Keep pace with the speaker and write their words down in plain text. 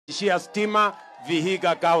Shia stima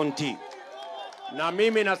Vihiga County. Na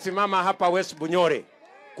mimi nasimama hapa West Bunyore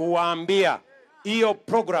kuwaambia hiyo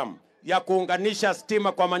program ya kuunganisha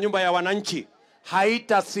stima kwa manyumba ya wananchi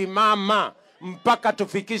haitasimama mpaka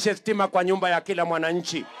tufikishe stima kwa nyumba ya kila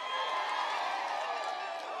mwananchi.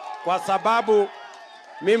 Kwa sababu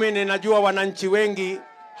mimi ninajua wananchi wengi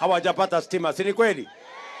hawajapata stima. Si ni kweli?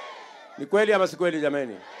 Ni kweli ama si kweli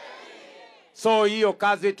jameni? So hiyo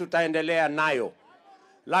kazi tutaendelea nayo.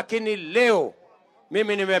 Lakini leo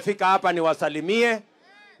mimi nimefika hapa niwasalimie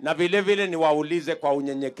na vile vile niwaulize kwa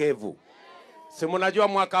unyenyekevu. Si mnajua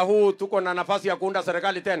mwaka huu tuko na nafasi ya kuunda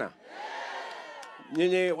serikali tena?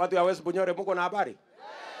 Nyinyi watu ya West Bunyore mko na habari?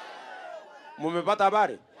 Mmepata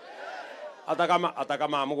habari? Hata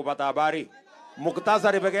kama hamkupata habari,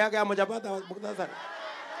 muktasari peke yake hamjapata muktasari.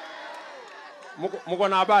 Mko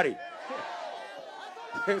na habari?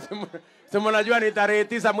 Si mnajua ni tarehe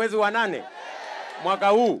 9 mwezi wa 8 mwaka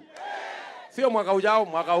huu. Sio mwaka ujao,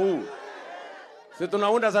 mwaka huu. Si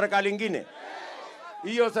tunaunda serikali nyingine.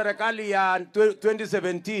 Hiyo serikali ya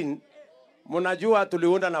 2017 mnajua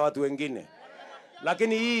tuliunda na watu wengine.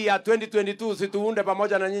 Lakini hii ya 2022 si tuunde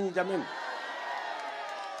pamoja na nyinyi jameni?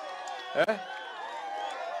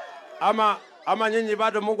 Ama nyinyi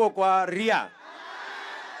bado mko kwa ria?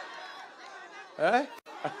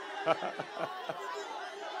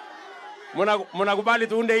 Mnakubali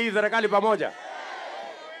tuunde hii serikali pamoja?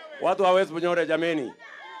 Watu wa West Bunyore jameni,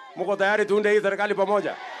 mko tayari tuunde hii serikali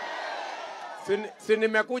pamoja? Si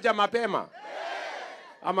nimekuja mapema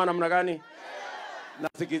ama namna gani?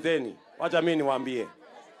 Nasikizeni, wacha mimi niwaambie.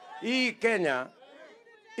 Hii Kenya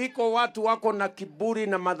iko watu wako na kiburi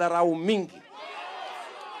na madharau mingi.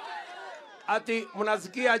 Ati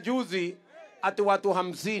mnasikia juzi ati watu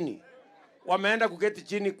 50 wameenda kuketi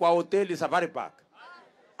chini kwa hoteli Safari Park.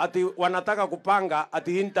 Ati wanataka kupanga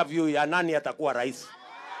ati interview ya nani atakuwa rais.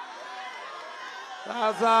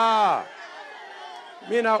 Sasa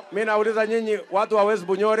mimi nauliza nyinyi watu wa West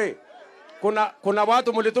Bunyore, kuna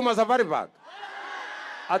watu mlituma Safari Park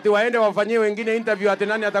ati waende wafanyie wengine interview ati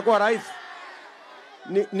nani atakuwa rais?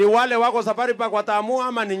 Ni wale wako Safari Park wataamua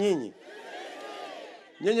ama ni nyinyi?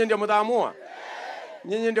 Nyinyi ndio mtaamua?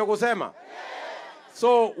 Nyinyi ndio kusema?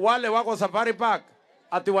 So wale wako Safari Park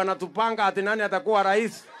ati wanatupanga ati nani atakuwa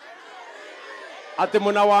rais? Ati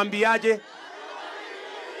mnawaambiaje?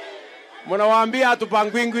 Mnawaambia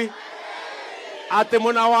atupangwingwi? Ati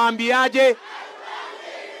mnawaambiaje?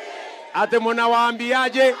 Ati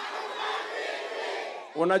mnawaambiaje?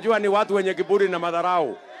 Unajua ni watu wenye kiburi na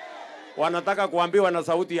madharau. Wanataka kuambiwa na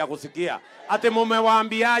sauti ya kusikia. Ati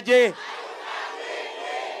mmewaambiaje?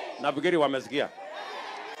 Nafikiri wamesikia.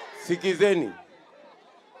 Sikizeni.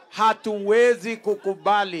 Hatuwezi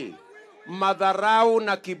kukubali madharau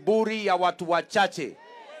na kiburi ya watu wachache.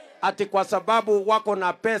 Ati kwa sababu wako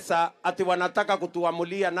na pesa ati wanataka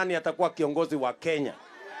kutuamulia nani atakuwa kiongozi wa Kenya.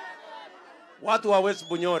 Watu wa West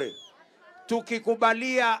Bunyore,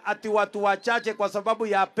 tukikubalia ati watu wachache kwa sababu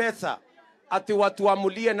ya pesa ati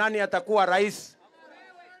watuamulie nani atakuwa rais,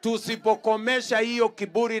 tusipokomesha hiyo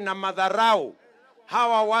kiburi na madharau,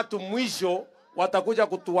 hawa watu mwisho watakuja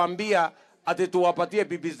kutuambia ati tuwapatie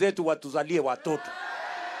bibi zetu watuzalie watoto.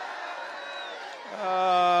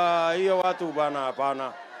 Hiyo watu bana,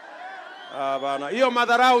 hapana. Bana, hiyo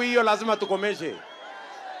madharau hiyo lazima tukomeshe.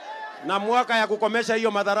 Na mwaka ya kukomesha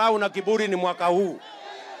hiyo madharau na kiburi ni mwaka huu.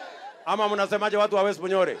 Ama mnasemaje watu wa West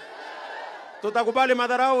Bunyore? Tutakubali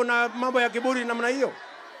madharau na mambo ya kiburi namna hiyo?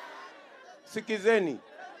 Sikizeni.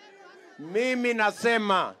 Mimi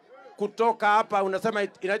nasema kutoka hapa, unasema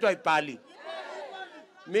inaitwa Ipali.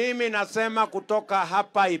 Mimi nasema kutoka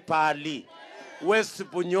hapa Ipali, West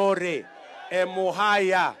Bunyore,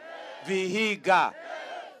 Muhaya, Vihiga,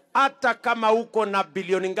 hata kama uko na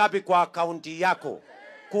bilioni ngapi kwa akaunti yako,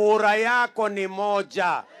 kura yako ni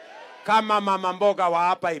moja. Kama mama mboga wa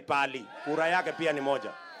hapa Ipali, kura yake pia ni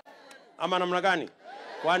moja. Ama namna gani?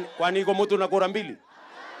 Kwani iko mtu na kura mbili?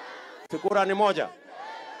 Si kura ni moja.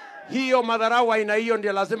 Hiyo madharau aina hiyo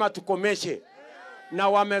ndio lazima tukomeshe. Na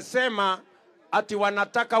wamesema ati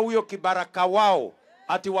wanataka huyo kibaraka wao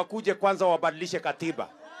ati wakuje kwanza wabadilishe katiba.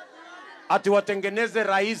 Ati watengeneze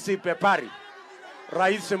rais pepari,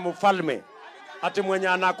 rais mfalme, ati mwenye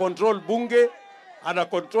ana control bunge, ana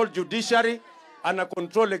control judiciary, ana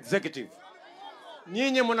control executive.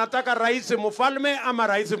 Nyinyi mnataka rais mfalme ama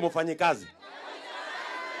rais mfanyikazi?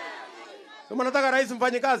 Mnataka rais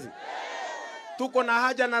mfanyikazi? Tuko na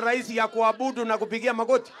haja na rais ya kuabudu na kupigia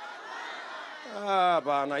magoti?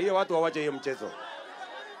 Bana, hiyo watu wawache hiyo mchezo.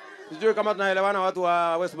 Sijui kama tunaelewana watu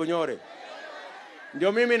wa West Bunyore.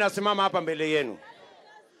 Ndio mimi nasimama hapa mbele yenu.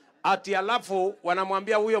 Ati alafu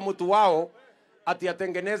wanamwambia huyo mtu wao ati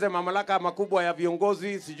atengeneze mamlaka makubwa ya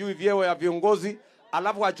viongozi, sijui vyeo ya viongozi,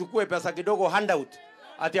 alafu achukue pesa kidogo handout,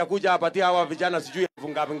 ati akuja apatia hawa vijana sijui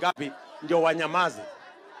ngapi ngapi ndio wanyamaze.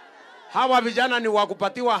 Hawa vijana ni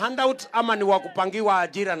wakupatiwa handout ama ni wakupangiwa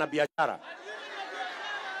ajira na biashara?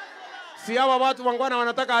 Si hawa watu wangwana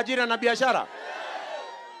wanataka ajira na biashara?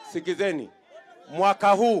 Sikizeni,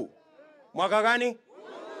 mwaka huu, mwaka gani?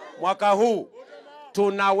 Mwaka huu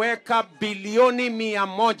tunaweka bilioni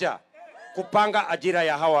 100 kupanga ajira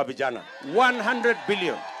ya hawa vijana. 100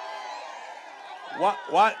 billion.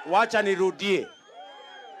 Wacha nirudie.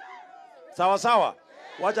 Sawa sawa?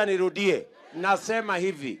 Wacha nirudie. Nasema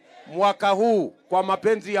hivi, mwaka huu kwa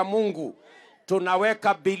mapenzi ya Mungu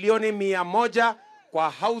tunaweka bilioni 100 kwa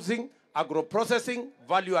housing, agroprocessing,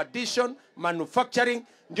 value addition, manufacturing,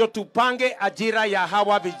 ndio tupange ajira ya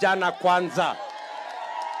hawa vijana kwanza.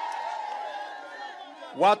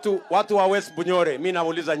 Watu wa West Bunyore, mimi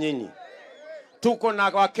nauliza nyinyi.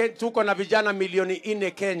 Tuko na vijana milioni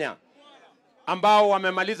 4 Kenya ambao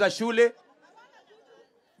wamemaliza shule.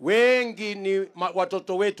 Wengi ni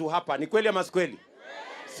watoto wetu hapa. Ni kweli ama si kweli?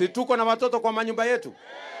 Si tuko na watoto kwa manyumba yetu?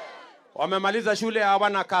 Wamemaliza shule,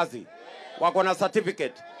 hawana kazi. Wako na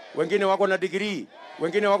certificate, wengine wako na degree,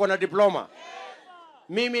 wengine wako na diploma.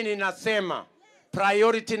 Mimi ninasema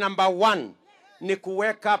priority number 1 ni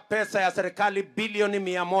kuweka pesa ya serikali bilioni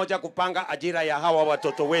 100 kupanga ajira ya hawa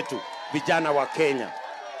watoto wetu, vijana wa Kenya.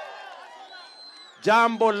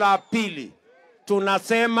 Jambo la pili,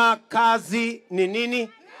 tunasema kazi ni nini?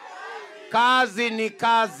 Kazi ni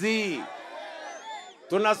kazi.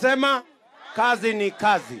 Tunasema kazi ni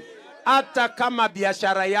kazi. Hata kama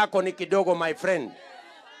biashara yako ni kidogo, my friend,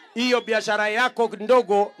 hiyo biashara yako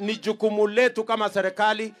ndogo ni jukumu letu kama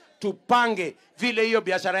serikali tupange vile hiyo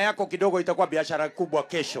biashara yako kidogo itakuwa biashara kubwa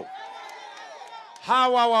kesho.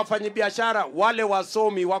 Hawa wafanyabiashara wale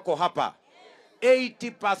wasomi wako hapa.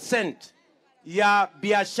 80% ya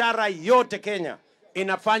biashara yote Kenya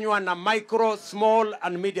inafanywa na micro, small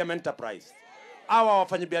and medium enterprise. Hawa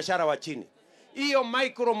wafanyabiashara wa chini. Hiyo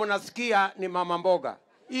micro mnasikia ni mama mboga.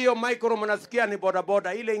 Hiyo micro mnasikia ni boda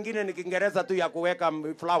boda. Ile ingine ni Kiingereza tu ya kuweka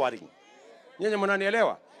flowering. Nyinyi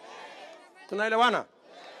mnanielewa? Tunaelewana?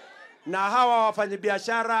 Na hawa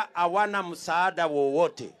wafanyabiashara hawana msaada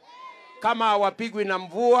wowote. Kama hawapigwi na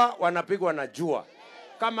mvua, wanapigwa na jua.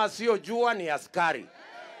 Kama sio jua ni askari.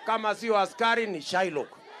 Kama sio askari ni Shylock.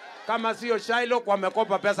 Kama sio Shylock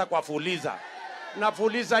wamekopa pesa kwa Fuliza. Na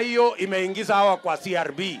Fuliza hiyo imeingiza hawa kwa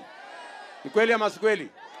CRB. Ni kweli ama si kweli?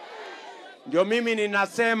 Ndio mimi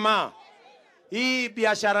ninasema hii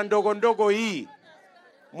biashara ndogo ndogo hii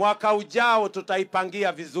mwaka ujao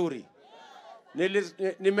tutaipangia vizuri.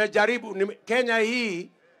 Nimejaribu Kenya hii,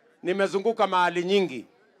 nimezunguka mahali nyingi.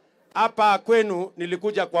 Hapa kwenu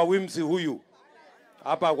nilikuja kwa Wimsi huyu.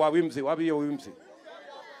 Hapa kwa Wimsi, wapi hiyo Wimsi?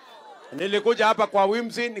 Nilikuja hapa kwa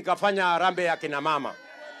Wimsi nikafanya harambee ya kina mama.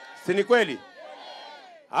 Si ni kweli?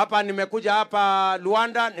 Hapa nimekuja hapa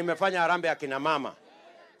Luanda nimefanya harambee ya kina mama.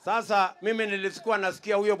 Sasa mimi nilikuwa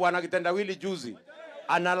nasikia huyo bwana Kitendawili juzi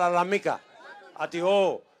analalamika ati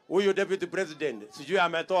huyu deputy president sijui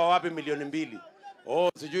ametoa wapi milioni 2.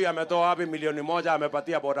 Sijui ametoa wapi milioni 1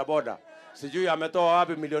 amepatia boda boda. Sijui ametoa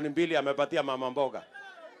wapi milioni 2 amepatia mama mboga.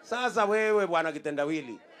 Sasa wewe bwana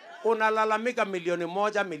Kitendawili unalalamika milioni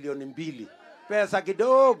 1, milioni 2. Pesa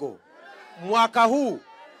kidogo. Mwaka huu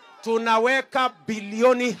tunaweka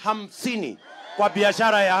bilioni 50 kwa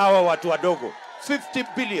biashara ya hawa watu wadogo. 50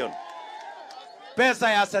 billion.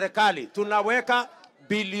 Pesa ya serikali tunaweka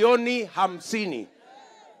bilioni 50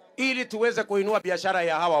 ili tuweze kuinua biashara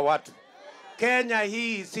ya hawa watu. Kenya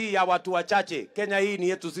hii si ya watu wachache. Kenya hii ni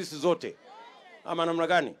yetu sisi zote. Ama namna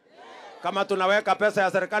gani? Kama tunaweka pesa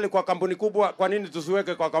ya serikali kwa kampuni kubwa, kwa nini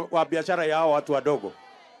tusiweke kwa biashara ya hawa watu wadogo?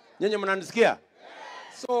 Nyinyi mnanisikia?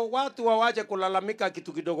 So watu wawache kulalamika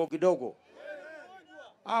kitu kidogo kidogo.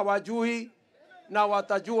 Hawajui na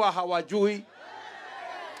watajua hawajui.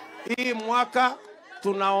 Hii mwaka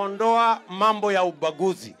tunaondoa mambo ya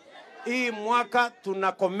ubaguzi. Hii mwaka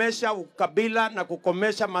tunakomesha ukabila na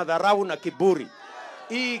kukomesha madharau na kiburi.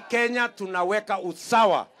 Hii Kenya tunaweka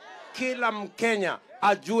usawa. Kila Mkenya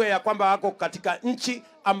ajue ya kwamba ako katika nchi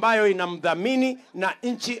ambayo inamdhamini na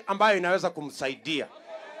nchi ambayo inaweza kumsaidia.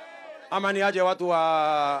 Ama ni aje watu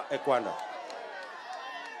wa Ekwanda?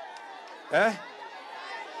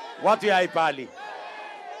 Watu ya Ipali.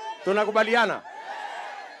 Tunakubaliana?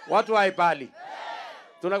 Watu wa Ipali.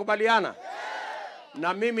 Tunakubaliana?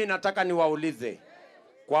 Na mimi nataka niwaulize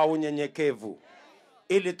kwa unyenyekevu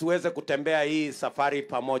ili tuweze kutembea hii safari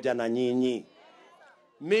pamoja na nyinyi.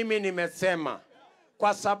 Mimi nimesema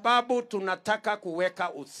kwa sababu tunataka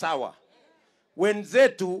kuweka usawa.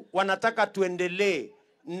 Wenzetu wanataka tuendelee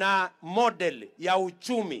na model ya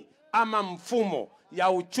uchumi ama mfumo ya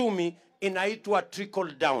uchumi inaitwa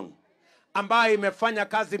trickle down, ambayo imefanya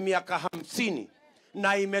kazi miaka 50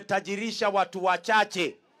 na imetajirisha watu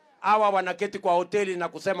wachache. Hawa wanaketi kwa hoteli na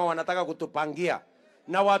kusema wanataka kutupangia,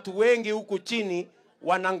 na watu wengi huku chini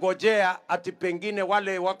wanangojea ati pengine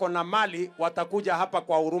wale wako na mali watakuja hapa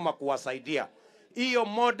kwa huruma kuwasaidia. Hiyo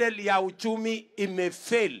model ya uchumi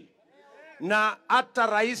imefail, na hata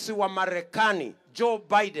rais wa Marekani Joe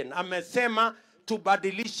Biden amesema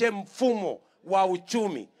tubadilishe mfumo wa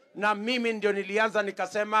uchumi, na mimi ndio nilianza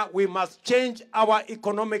nikasema we must change our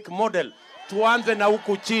economic model. Tuanze na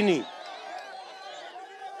huku chini.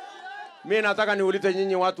 Mimi nataka niulize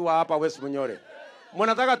nyinyi watu wa hapa West Bunyore,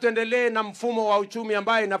 mnataka tuendelee na mfumo wa uchumi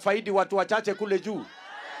ambaye inafaidi watu wachache kule juu,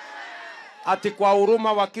 ati kwa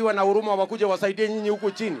huruma, wakiwa na huruma wakuje wasaidie nyinyi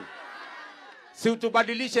huku chini? Si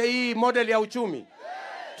tubadilishe hii model ya uchumi,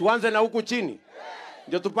 tuanze na huku chini,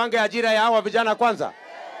 ndio tupange ajira ya hawa vijana kwanza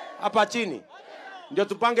hapa chini, ndio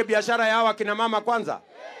tupange biashara ya hawa kina mama kwanza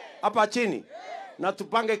hapa chini, na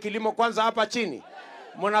tupange kilimo kwanza hapa chini.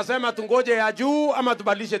 Mnasema tungoje ya juu ama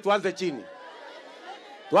tubadilishe tuanze chini?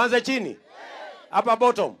 Tuanze chini hapa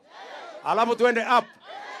bottom, alafu tuende up,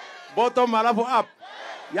 bottom alafu up,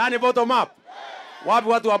 yani bottom up. Wapi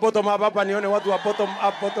watu wa bottom up hapa? Nione watu wa bottom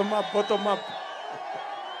up, bottom up, bottom up.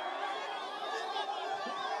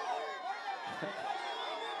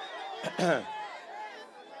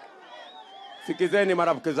 Sikizeni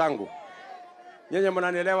marafiki zangu, nyenye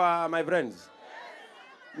mnanielewa my friends,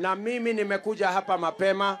 na mimi nimekuja hapa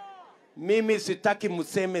mapema. Mimi sitaki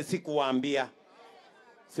mseme sikuwaambia.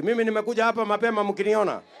 Si mimi nimekuja hapa mapema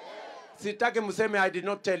mkiniona? Sitaki mseme I did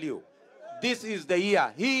not tell you. This is the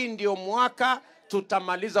year. Hii ndio mwaka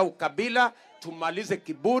tutamaliza ukabila, tumalize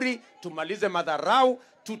kiburi, tumalize madharau,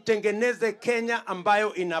 tutengeneze Kenya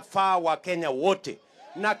ambayo inafaa wa Kenya wote,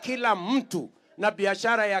 na kila mtu na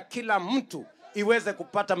biashara ya kila mtu iweze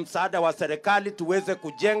kupata msaada wa serikali, tuweze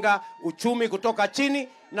kujenga uchumi kutoka chini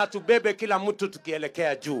na tubebe kila mtu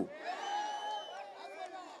tukielekea juu.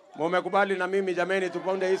 Mumekubali na mimi jameni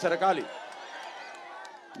tuponde hii serikali?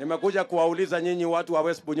 Nimekuja kuwauliza nyinyi watu wa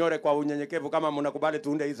West Bunyore kwa unyenyekevu kama mnakubali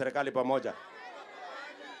tuunde hii serikali pamoja.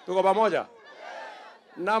 Tuko pamoja?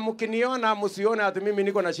 Na mkiniona msione ati mimi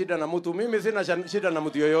niko na shida na mtu. Mimi sina shida na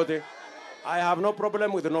mtu yoyote. I have no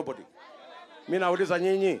problem with nobody. Mimi nauliza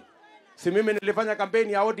nyinyi, si mimi nilifanya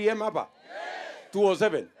kampeni ya ODM hapa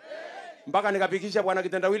 207 mpaka nikapikisha bwana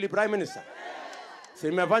Kitendawili prime minister? Si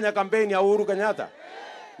nimefanya kampeni ya Uhuru Kenyatta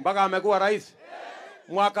mpaka amekuwa rais?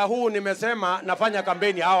 Mwaka huu nimesema nafanya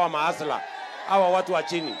kampeni hawa maasla, hawa watu wa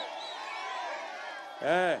chini.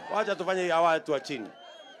 Wacha tufanye hawa watu wa chini.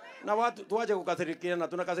 Na watu tuache kukasirikiana.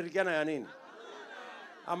 Tunakasirikiana ya nini?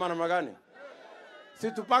 Ama namna gani?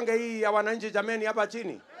 Si tupange hii ya wananchi jameni hapa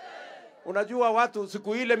chini. Unajua watu,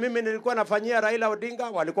 siku ile mimi nilikuwa nafanyia Raila Odinga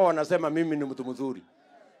walikuwa wanasema mimi ni mtu mzuri.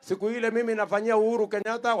 Siku ile mimi nafanyia Uhuru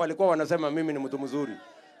Kenyatta walikuwa wanasema mimi ni mtu mzuri.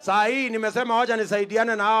 Saa hii nimesema wacha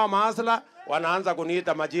nisaidiane na hawa maasla, wanaanza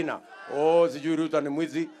kuniita majina. Oh, sijui Ruto ni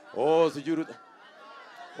mwizi. Oh, sijui Ruto.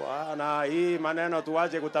 Bwana, hii maneno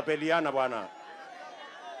tuache kutapeliana bwana.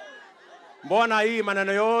 Mbona hii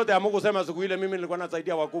maneno yote hamukusema siku ile mimi nilikuwa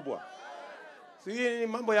nasaidia wakubwa? Si ni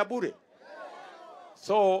mambo ya bure.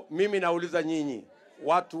 So mimi nauliza nyinyi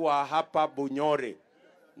watu wa hapa Bunyore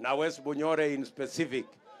na West Bunyore in specific,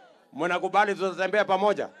 mnakubali tutatembea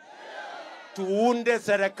pamoja? Tuunde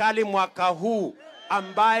serikali mwaka huu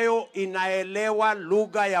ambayo inaelewa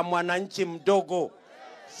lugha ya mwananchi mdogo,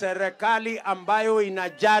 serikali ambayo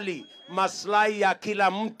inajali maslahi ya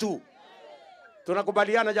kila mtu.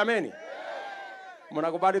 Tunakubaliana jameni?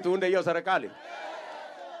 Mnakubali tuunde hiyo serikali?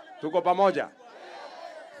 Tuko pamoja?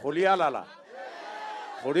 Hulialala.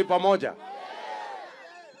 Huli pamoja?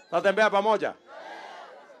 Tatembea pamoja?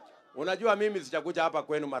 Unajua mimi sijakuja hapa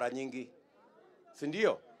kwenu mara nyingi, si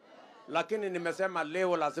ndio? Lakini nimesema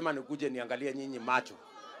leo lazima nikuje niangalie nyinyi macho,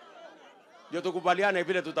 ndio tukubaliane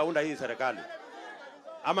vile tutaunda hii serikali.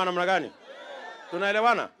 Ama namna gani?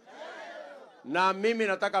 Tunaelewana? Na mimi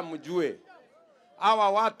nataka mjue hawa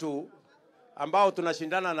watu ambao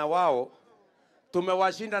tunashindana na wao,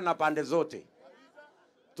 tumewashinda na pande zote.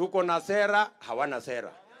 Tuko na sera, hawana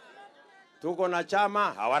sera. Tuko na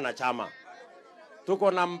chama, hawana chama.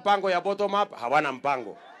 Tuko na mpango ya bottom up, hawana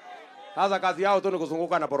mpango. Sasa kazi yao tu ni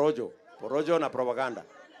kuzunguka na porojo na propaganda.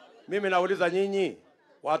 Mimi nauliza nyinyi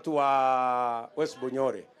watu wa West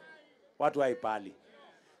Bunyore, watu wa Ipali,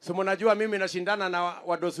 si mnajua mimi nashindana na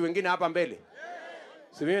wadosi wengine hapa mbele?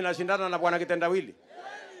 Si mimi nashindana na bwana Kitendawili?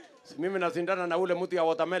 Si mimi nashindana na ule mtu ya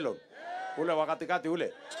watermelon ule wa katikati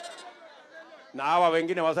ule? na hawa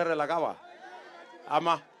wengine wasere lakawa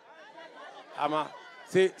ama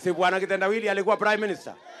si bwana Kitendawili alikuwa prime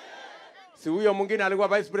minister, si huyo mwingine alikuwa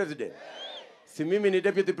vice president, si mimi ni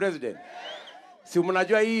deputy president. Si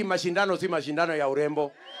mnajua hii mashindano si mashindano ya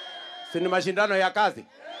urembo, si ni mashindano ya kazi,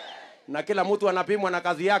 na kila mtu anapimwa na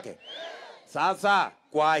kazi yake. Sasa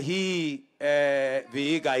kwa hii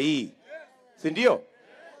Vihiga hii, si ndio?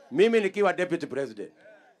 Mimi nikiwa deputy president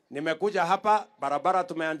nimekuja hapa, barabara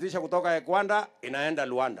tumeanzisha kutoka Ekwanda inaenda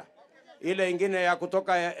Luanda, ile ingine ya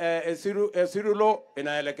kutoka Sirulo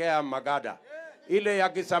inaelekea Magada, ile ya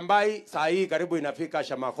Kisambai saa hii karibu inafika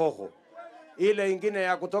Shamahoho, ile ingine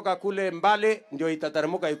ya kutoka kule Mbale ndio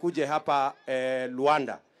itateremka ikuje hapa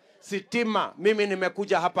Luanda. Sitima, mimi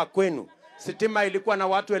nimekuja hapa kwenu, sitima ilikuwa na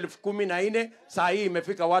watu 14,000, saa hii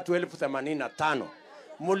imefika watu 85,000.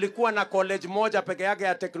 Mulikuwa na college moja peke yake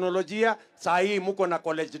ya teknolojia, saa hii muko na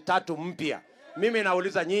college 3 mpya. Mimi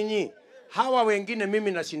nauliza nyinyi, hawa wengine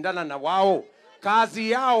mimi nashindana na wao,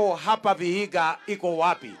 kazi yao hapa Vihiga iko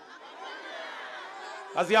wapi?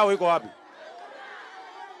 Kazi yao iko wapi?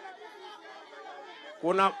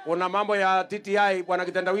 Kuna mambo ya TTI bwana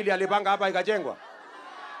Kitendawili alipanga hapa ikajengwa.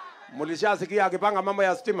 Mulishasikia akipanga mambo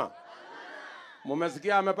ya stima?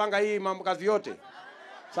 Mumesikia amepanga hii mambo kazi yote?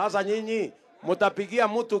 Sasa nyinyi mutapigia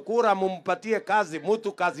mtu kura mumpatie kazi,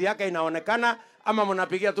 mtu kazi yake inaonekana, ama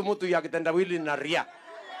mnapigia tu mtu ya Kitendawili na ria?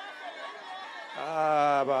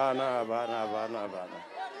 Bana.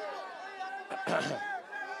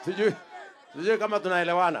 Sijui kama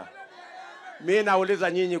tunaelewana. Mimi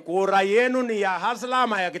nauliza nyinyi, kura yenu ni ya hasla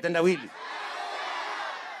ama ya Kitendawili?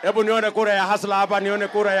 Hebu nione kura ya hasla hapa, nione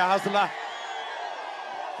kura ya hasla.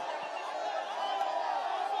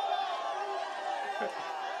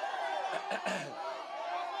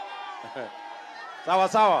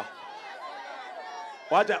 Sawa.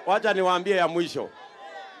 Wacha niwaambie ya mwisho.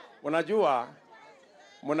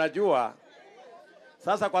 Mnajua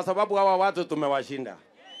sasa, kwa sababu hawa watu tumewashinda.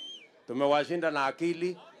 Tumewashinda na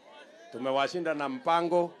akili, tumewashinda na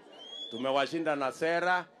mpango, tumewashinda na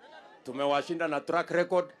sera, tumewashinda na track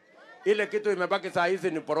record. Ile kitu imebaki saa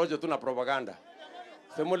hizi ni porojo tu na propaganda.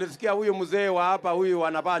 Simulisikia huyu mzee wa hapa, huyu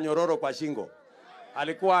anavaa nyororo kwa shingo,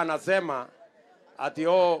 alikuwa anasema ati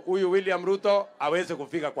huyu William Ruto hawezi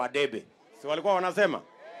kufika kwa debe. Si walikuwa wanasema?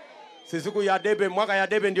 Si siku ya debe, mwaka ya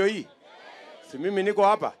debe ndio hii. Si mimi niko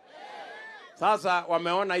hapa. Sasa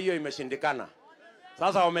wameona hiyo imeshindikana.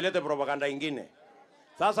 Sasa wameleta propaganda ingine.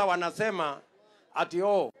 Sasa wanasema ati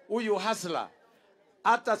huyu hasla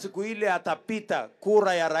hata siku ile atapita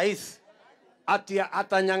kura ya rais, ati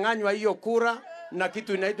atanyang'anywa hiyo kura na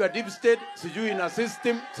kitu inaitwa deep state, sijui na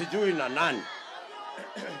system, sijui na nani.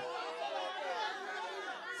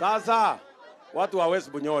 Sasa watu wa West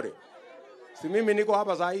Bunyore, si mimi niko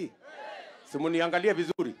hapa saa hii, si muniangalie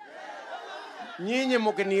vizuri. Nyinyi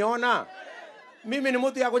mkiniona mimi ni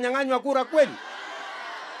mtu ya kunyang'anywa kura kweli?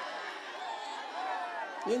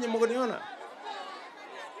 Nyinyi mkiniona?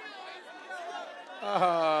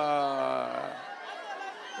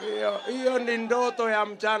 Hiyo ni ndoto ya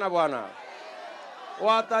mchana bwana.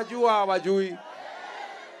 Watajua hawajui.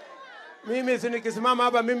 Mimi si nikisimama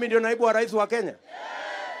hapa mimi ndio naibu wa rais wa Kenya?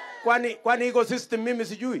 Kwani iko system mimi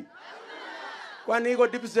sijui? Kwani iko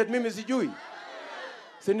deep state mimi sijui?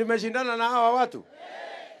 Si nimeshindana na hawa watu?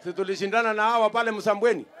 Si tulishindana na hawa pale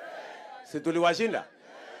Msambweni? Si tuliwashinda?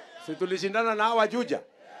 Si tulishindana na hawa Juja?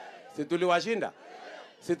 Si tuliwashinda?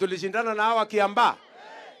 Si tulishindana na hawa Kiambaa?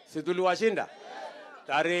 Si tuliwashinda?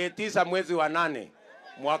 Tarehe 9 mwezi wa 8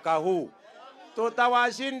 mwaka huu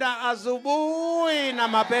tutawashinda asubuhi na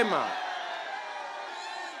mapema,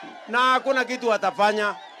 na hakuna kitu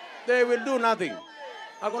watafanya. They will do nothing.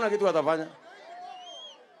 Hakuna kitu watafanya.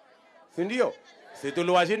 Si ndio? Si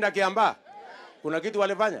tuliwashinda Kiambaa? Kuna kitu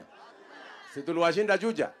walifanya? Si tuliwashinda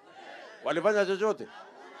Juja? Walifanya chochote?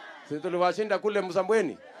 Si tuliwashinda kule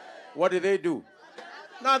Msambweni? What did they do?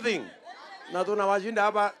 Nothing. Na tunawashinda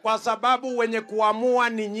hapa kwa sababu wenye kuamua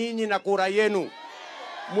ni nyinyi na kura yenu.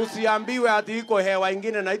 Musiambiwe ati iko hewa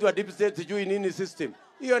ingine inaitwa deep state sijui nini system.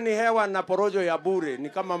 Hiyo ni hewa na porojo ya bure, ni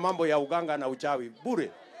kama mambo ya uganga na uchawi.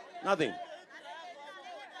 Bure. Nothing.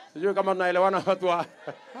 Sijui kama tunaelewana watu wa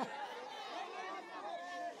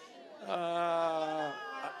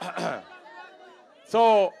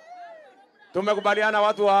So tumekubaliana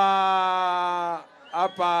watu wa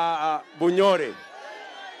hapa Bunyore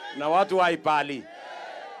na watu wa Ipali,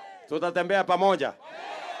 tutatembea pamoja.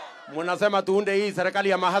 Mnasema tuunde hii serikali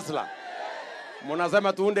ya mahasla.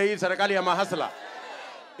 Mnasema tuunde hii serikali ya mahasla.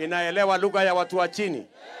 Inaelewa lugha ya watu wa chini,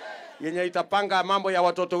 yenye itapanga mambo ya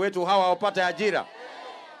watoto wetu hawa wapate ajira,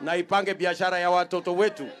 na ipange biashara ya watoto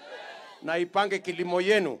wetu, na ipange kilimo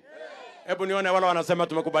yenu, Hebu nione wale wanasema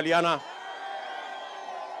tumekubaliana.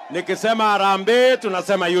 Nikisema harambee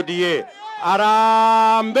tunasema UDA.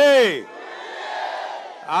 Harambee.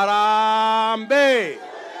 Harambee.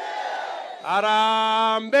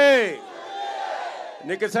 Harambee.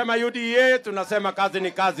 Nikisema UDA tunasema kazi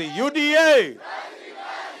ni kazi. UDA.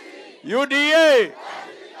 UDA.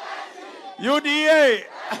 UDA.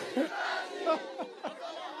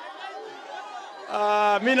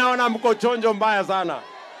 Mimi naona mko chonjo mbaya sana.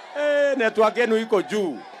 Network yenu iko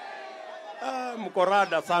juu. Mko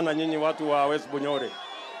rada sana nyinyi watu wa West Bunyore.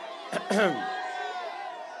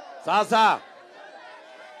 Sasa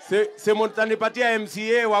si mtanipatia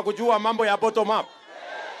MCA wa kujua mambo ya bottom up,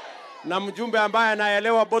 na mjumbe ambaye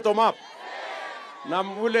anaelewa bottom up, na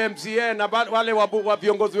ule MCA na wale wa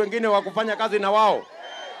viongozi wengine wa kufanya kazi na wao,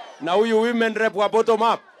 na huyu women rep wa bottom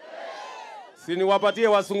up. Si niwapatie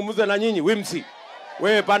wasungumuze na nyinyi. Wimsi,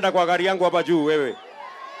 wewe panda kwa gari yangu hapa juu, wewe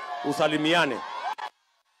usalimiane.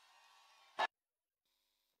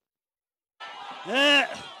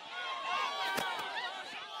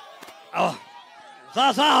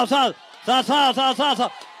 Sasa.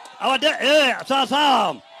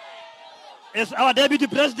 As our deputy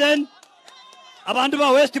president, abantu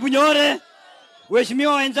ba West Bunyore,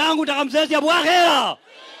 waheshimiwa wenzangu, takamsesi ya bwahera.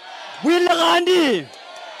 Bwile gandi.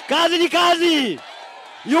 Kazi ni kazi.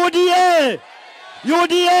 UDA.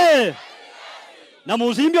 UDA. Na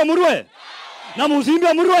muzimbia murwe.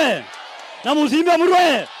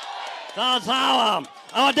 Sawa.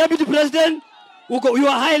 Our deputy president, you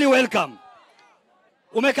are highly welcome.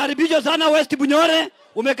 Umekaribishwa sana West Bunyore,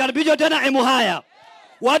 umekaribishwa tena Emuhaya.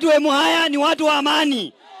 Watu wa Emuhaya ni watu wa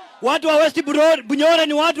amani. Watu wa West Bunyore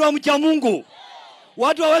ni watu wa mcha Mungu.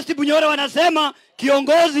 Watu wa West Bunyore wanasema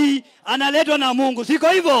kiongozi analetwa na Mungu. Siko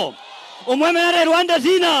hivyo? Umwemerere Rwanda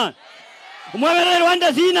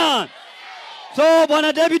zina. So,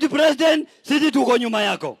 Bwana Deputy President, sisi tuko nyuma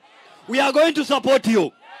yako. We are going to support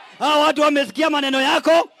you. Watu wamesikia maneno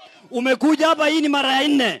yako. Umekuja hapa, hii ni mara ya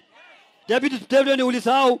 4. Deputy President,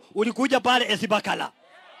 ulisahau ulikuja pale Esibakala.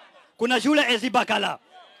 Kuna shule Esibakala.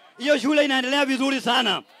 Hiyo shule inaendelea vizuri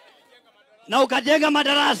sana. Na ukajenga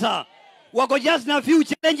madarasa. Wako just na few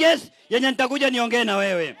challenges yenye nitakuja niongee na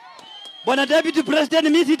wewe. Bwana Deputy President,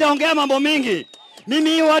 mimi sitaongea mambo mingi.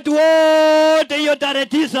 Mimi watu wote hiyo tarehe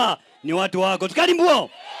 9 ni watu wako. Tukalimbuo.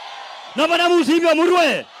 Na bana muzimbia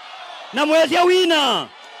murwe. Na mwezi ya wina.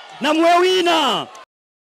 Na mwe wina.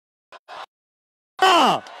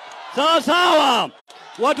 Sawa.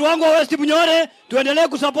 Watu wangu wa West Bunyore, tuendelee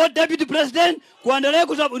kusupport Deputy President, kuendelee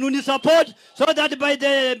support so that by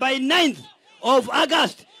 9th of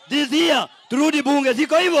August this year turudi bunge.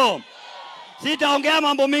 Siko hivyo? Sitaongea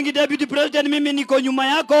mambo mingi Deputy President, mimi niko nyuma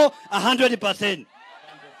yako 100%.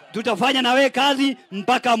 Tutafanya na wewe kazi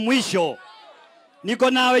mpaka mwisho. Niko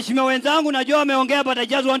na waheshimiwa wenzangu, najua wameongea, but I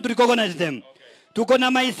just want to recognize them. Tuko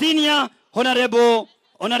na my senior honorable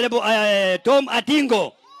Tom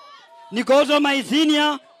Atingo. Niko also my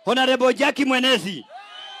senior honorable Jackie Mwenezi.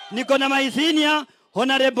 Niko na my senior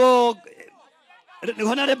honorable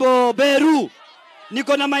Beru.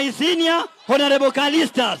 Niko na my senior honorable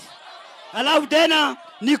Kalistas. Alafu tena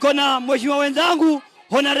niko na mheshimiwa wenzangu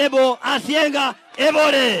honorable Asienga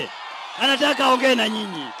Ebore. Anataka ongea na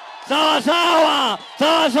nyinyi. Sawa.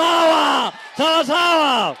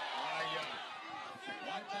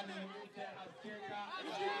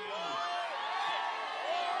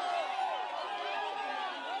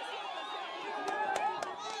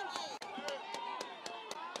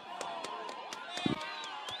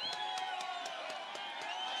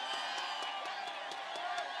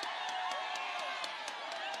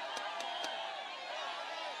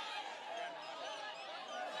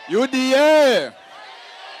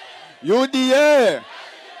 UDA.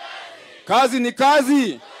 Kazi ni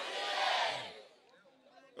kazi.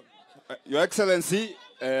 Your Excellency,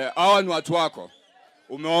 hawa ni watu wako.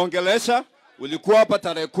 Umeongelesha, ulikuwa hapa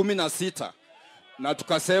tarehe 16 na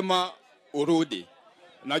tukasema urudi.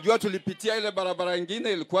 Najua tulipitia ile barabara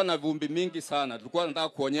nyingine ilikuwa na vumbi mingi sana. Tulikuwa tunataka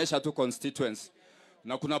kuonyesha tu constituency.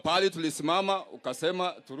 Na kuna pahali tulisimama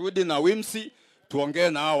ukasema turudi na Wimsi tuongee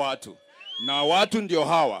na hawa watu. Na watu ndio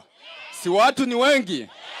hawa. Si watu ni wengi.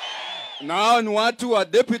 Na hawa ni watu wa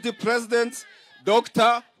Deputy President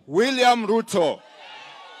Dr. William Ruto.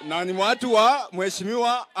 Na ni watu wa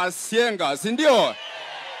Mheshimiwa Asienga, si ndio?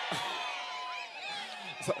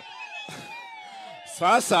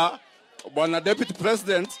 Sasa Bwana Deputy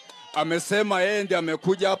President amesema yeye ndiye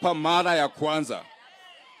amekuja hapa mara ya kwanza.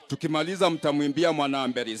 Tukimaliza mtamwimbia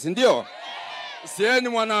Mwanaamberi, si ndio? Sieni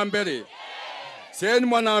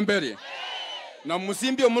Mwanaamberi. Na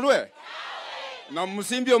msimbio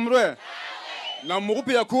mrwe. na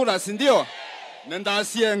murupi ya kura, si ndio? Nenda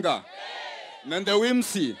Asienga, nenda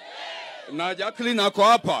Wimsi, na Jacqueline ako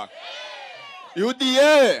hapa.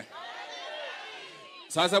 UDA.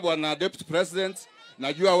 Sasa bwana Deputy President,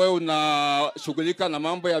 najua wewe unashughulika na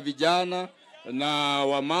mambo ya vijana na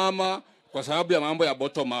wamama kwa sababu ya mambo ya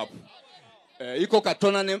bottom up. Iko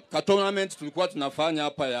tournament tulikuwa tunafanya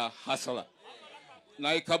hapa ya Hasala,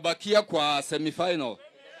 na ikabakia kwa semifinal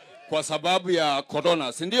kwa sababu ya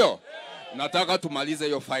corona, si ndio? Nataka tumalize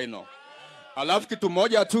hiyo final. Alafu kitu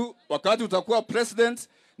moja tu, wakati utakuwa president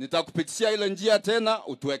nitakupitishia ile njia tena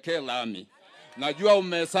utuwekee lami. Najua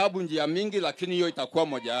umehesabu njia mingi, lakini hiyo itakuwa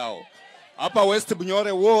moja yao. Hapa West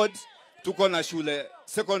Bunyore Ward tuko na shule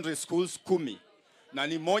secondary schools 10 na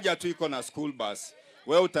ni moja tu iko na school bus.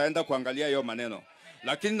 Wewe utaenda kuangalia hiyo maneno,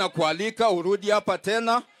 lakini nakualika urudi hapa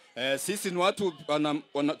tena. Sisi ni watu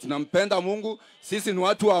tunampenda Mungu, sisi ni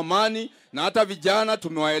watu wa amani, na hata vijana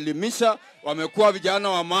tumewaelimisha wamekuwa vijana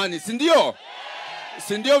wa amani, si ndio?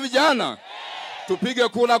 Si ndio vijana? Tupige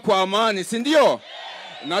kura kwa amani, si ndio?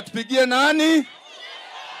 Na tupigie nani?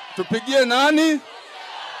 Tupigie nani?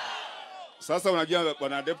 Sasa unajua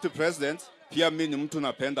bwana Deputy President, pia mimi ni mtu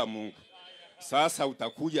napenda Mungu. Sasa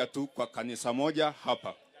utakuja tu kwa kanisa moja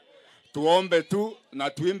hapa, tuombe tu na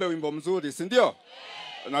tuimbe wimbo mzuri, si ndio?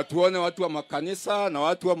 Na tuone watu wa makanisa na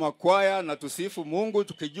watu wa makwaya na tusifu Mungu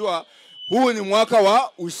tukijua huu ni mwaka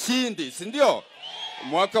wa ushindi, si ndio?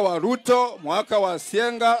 Mwaka wa Ruto, mwaka wa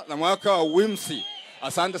Asienga na mwaka wa Wimsi.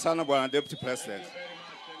 Asante sana bwana Deputy President.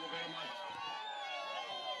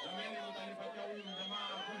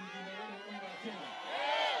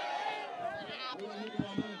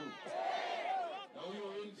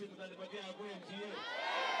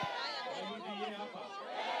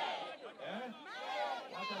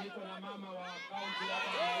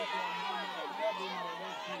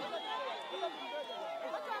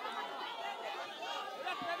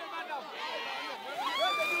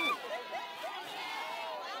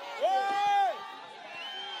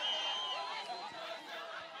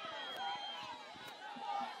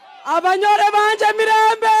 Abanyore banje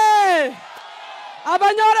mirembe,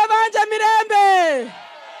 abanyore banje mirembe.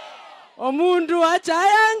 Omundu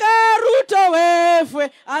achayanga Ruto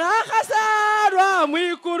wefwe arakasarwa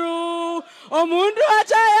mwikuru. Omundu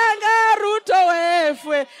achayanga Ruto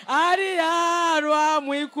wefwe ariyarwa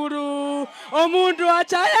mwikuru. Omundu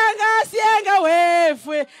achayanga Asienga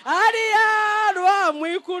wefwe ariyarwa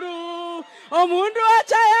mwikuru. Omundu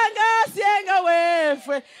achayanga Asienga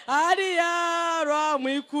wefwe ariyarwa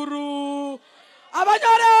mwikuru.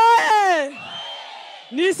 Abanyore oye!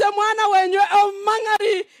 Nise mwana wenywe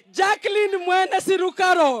omangari Jacqueline mwene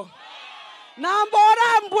sirukaro.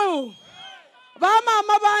 Nambora mbu. Ba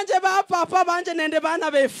mama banje ba papa banje nende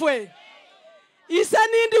bana befwe. Isa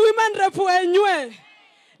nindi women rep wenywe.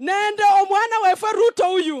 Nende omwana wefwe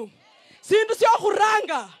Ruto uyu. Sindu sio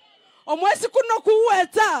kuranga. Omwesi kuno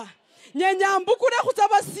kuweta. Nyenyambu kure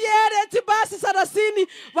kutaba siere tibasi sarasini.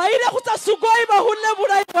 Baile kutasugoi bahule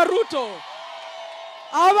burai wa Ruto.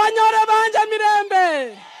 Abanyore banje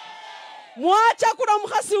mirembe. Mwacha kura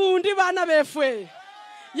mkhasi undi bana befwe.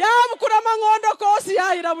 Yabu kura mangondo kosi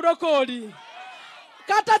yaira brokoli.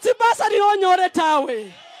 Kata tibasa rionyore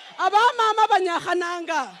tawe. Aba mama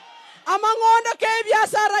banyakhananga. Amangondo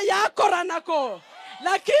kebyasara yakora nako.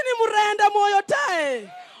 Lakini murenda moyo tae.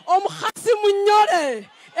 Omkhasi munyore.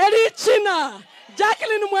 Erichina.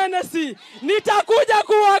 Jacqueline Mwenesi. Nitakuja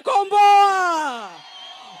kuwakomboa.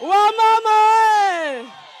 Wamama oe,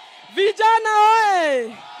 vijana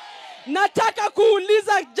oe, nataka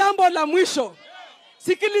kuuliza jambo la mwisho.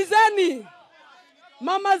 Sikilizeni,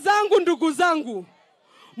 mama zangu, ndugu zangu,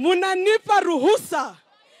 munanipa ruhusa,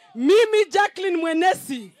 mimi Jacqueline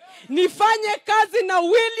Mwenesi, nifanye kazi na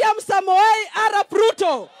William Samoei Arap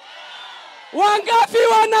Ruto. Wangapi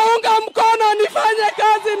wanaunga mkono nifanye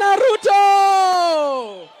kazi na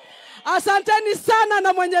Ruto? Asanteni sana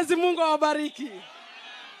na Mwenyezi Mungu awabariki.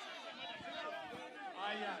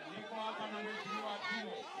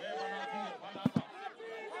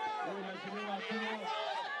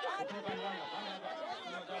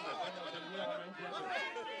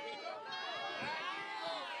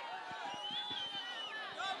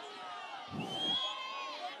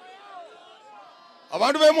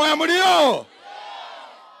 Abantu bemoya mulio.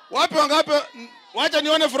 Wapi wangapi? Wacha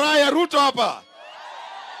nione furaha ya Ruto hapa.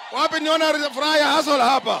 Wapi nione furaha ya Hasala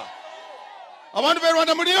hapa. Abantu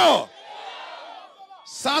bemoya mulio.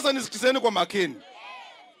 Sasa nisikizeni kwa makini.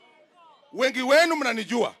 Wengi wenu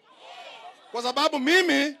mnanijua. Kwa sababu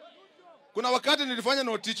mimi kuna wakati nilifanya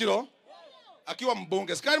na Otichiro akiwa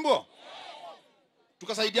mbunge. Sikari mbo?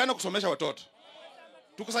 Tukasaidiana kusomesha watoto.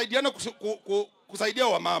 Tukasaidiana kusaidia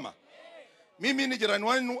wamama. Mimi ni jirani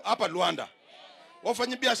wenu hapa Luanda.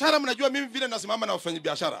 Wafanyabiashara mnajua mimi vile nasimama na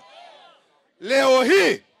wafanyabiashara. Leo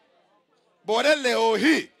hii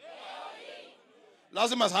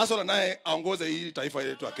lazima Hassan naye aongoze hii taifa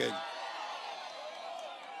letu la Kenya.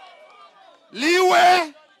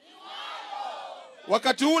 Liwe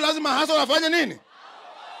wakati huu lazima Hassan afanye nini?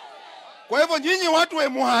 Kwa hivyo nyinyi watu wa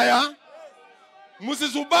Muhaya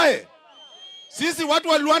msizubae. Sisi watu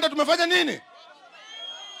wa Luanda tumefanya nini?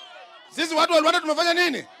 Sisi watu wa Luanda tumefanya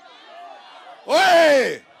nini?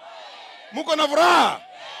 Oye! Muko na furaha?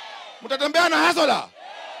 Mtatembea na Hassan?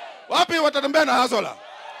 Wapi watatembea na Hassan?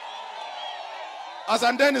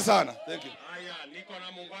 Asanteni sana. Thank you. Haya, niko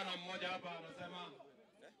na muungano mmoja hapa anasema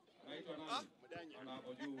naitwa nani? Ana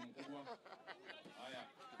hapo juu mkubwa. Haya.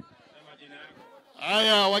 Sema jina yako.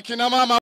 Haya, wakina mama